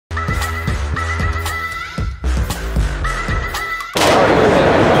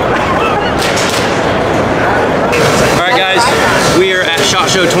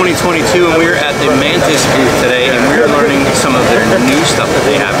Show 2022, and we're at the Mantis booth today, and we're learning some of their new stuff that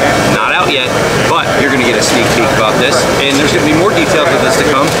they have. Not out yet, but you're going to get a sneak peek about this, and there's going to be more details of this to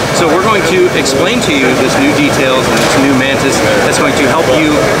come. So we're going to explain to you this new details and this new Mantis that's going to help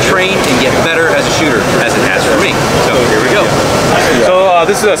you train and get better as a shooter, as it has for me. So here we go. So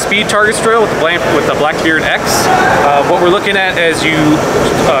this is a speed target drill with the Blackbeard X. What we're looking at is you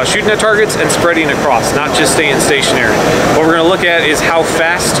shooting at targets and spreading across, not just staying stationary. What we're going to look at is how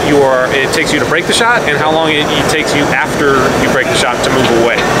fast it takes you to break the shot and how long it takes you after you break the shot to move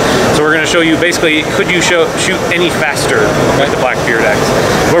away. So we're going to show you basically, could you shoot any faster with the Blackbeard X?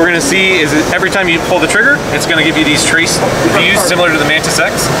 What we're going to see is every time you pull the trigger, it's going to give you these trace views similar to the Mantis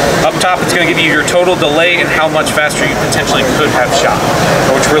X. Up top, it's going to give you your total delay and how much faster you potentially could have shot,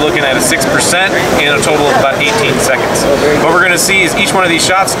 which we're looking at is 6% and a total of about 18 seconds. What we're going to see is each one of these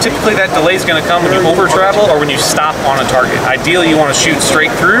shots, typically that delay is going to come when you over travel or when you stop on a target. Ideally, you want to shoot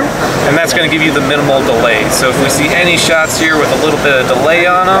straight through, and that's going to give you the minimal delay. So if we see any shots here with a little bit of delay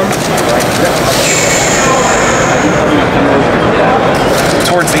on them,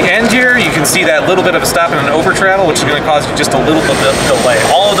 towards the end here, you can see that little bit of a stop and an over travel, which is going to cause you just a little bit of delay.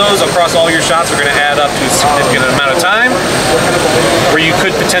 All of those across all your shots are going to add up to a significant amount of time where you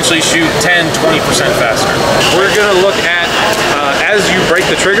could potentially shoot 10-20% faster. We're going to look at as you break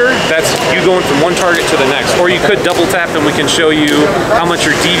the trigger, that's you going from one target to the next. Or you could double tap and we can show you how much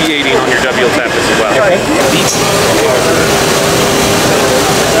you're deviating on your double tap as well.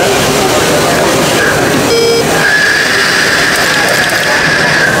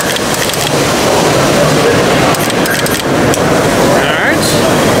 Alright.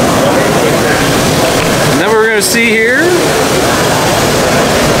 And then what we're going to see here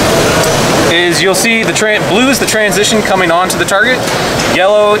is you'll see the blue is the transition coming onto the target,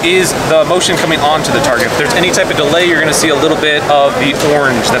 yellow is the motion coming onto the target. If there's any type of delay, you're going to see a little bit of the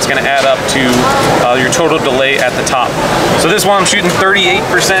orange that's going to add up to your total delay at the top. So this one I'm shooting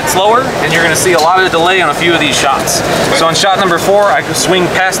 38% slower, and you're going to see a lot of delay on a few of these shots. So on shot number 4, I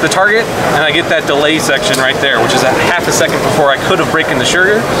swing past the target, and I get that delay section right there, which is a half a second before I could have broken the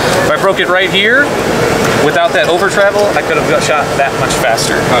trigger. If I broke it right here, without that over travel, I could have got shot that much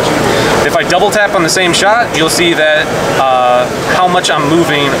faster. If I double tap on the same shot, you'll see that how much I'm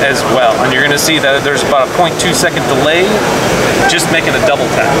moving as well. And you're going to see that there's about a 0.2 second delay just making a double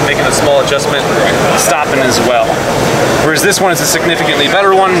tap, making a small adjustment, stopping as well. Whereas this one is a significantly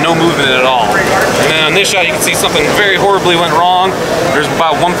better one, no movement at all. And then on this shot, you can see something very horribly went wrong. There's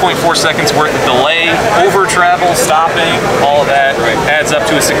about 1.4 seconds worth of delay, over travel, stopping, all of that adds up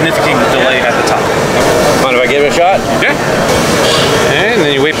to a significant delay at the top. Mind if I give it a shot? Yeah. And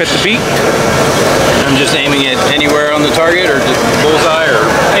then you whip at the beat. I'm just aiming it anywhere on the target, or just bullseye, or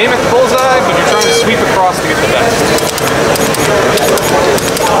aim at the bullseye, but you're trying to sweep across to get the best.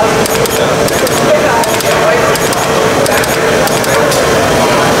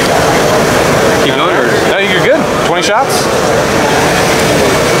 Keep going, or no, you're good. 20 shots.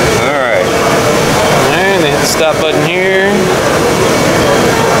 All right. And they hit the stop button here.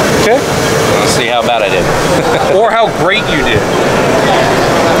 Okay. Let's see how bad I did. Or how great you did.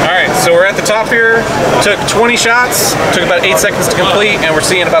 Alright, so we're at the top here. Took 20 shots, took about 8 seconds to complete, and we're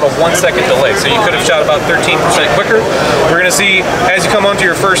seeing about a 1 second delay. So you could have shot about 13% quicker. We're going to see, as you come onto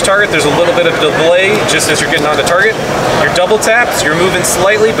your first target, there's a little bit of delay just as you're getting on the target. Your double taps, you're moving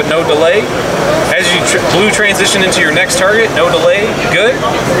slightly, but no delay. As you blue transition into your next target, no delay, good.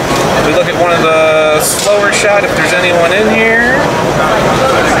 We look at one of the slower shots, if there's anyone in here.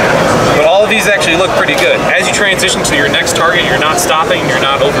 But all of these actually look pretty good. As you transition to your next target, you're not stopping, you're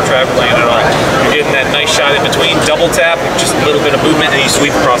not over traveling at all. You're getting that nice shot in between, double tap, just a little bit of movement, and you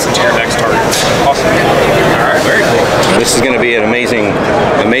sweep across into your next target. Awesome. All right, very cool. This is going to be an amazing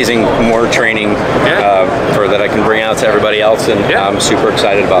more training that I can bring out to everybody else, and I'm super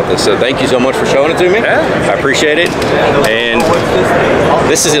excited about this. So thank you so much for showing it to me. I appreciate it. And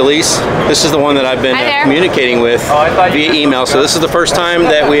this is Elise. This is the one that I've been communicating with via email. So this is the first time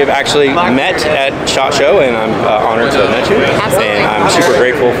that we have actually met at SHOT Show, and I'm honored to have met you. Absolutely. And I'm super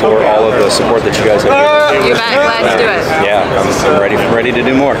grateful for all of the support that you guys have given. You bet. Glad to do it. Yeah, I'm ready to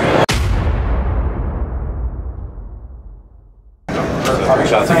do more.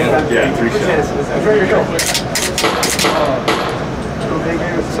 Shots again? Yeah, 3 shots.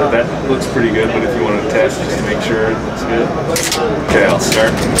 So that looks pretty good, but if you want to test just to make sure it looks good. Okay, I'll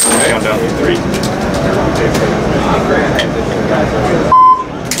start. Count down to 3.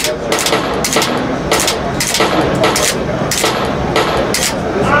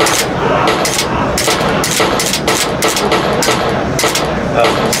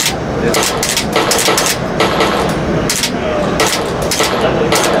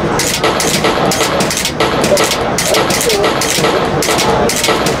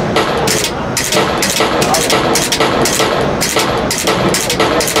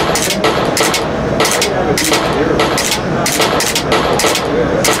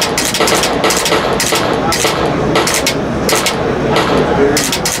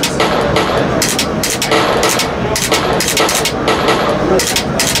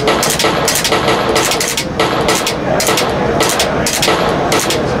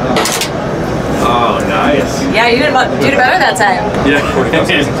 Oh, nice. Yeah, you did better that time. Yeah.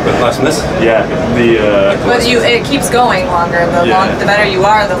 Less than this? Yeah. But it keeps going longer. The better you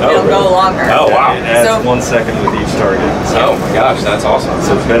are, it'll go longer. Oh, wow. It adds 1 second with each target. So, oh my gosh, that's awesome.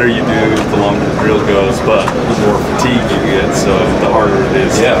 So the better you do, the longer the drill goes, but the more fatigue you get, so the harder it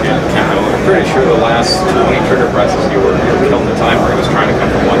is to keep going. I'm pretty sure the last 20 trigger presses you were killing the timer. It was trying to come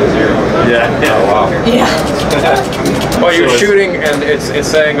from 1 to 0. Yeah. Oh, wow. Yeah. Well, you're shooting and it's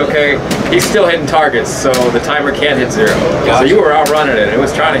saying, okay, he's still hitting targets, so the timer can't hit 0. Gotcha. So you were outrunning it. It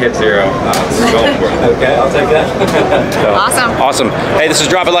was trying to hit 0. Going for it. Okay, I'll take that. Awesome. Awesome. Hey, this is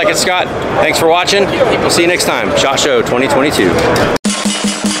Drop It Like It's Scott. Thanks for watching. We'll see you next time. SHOT Show 2022.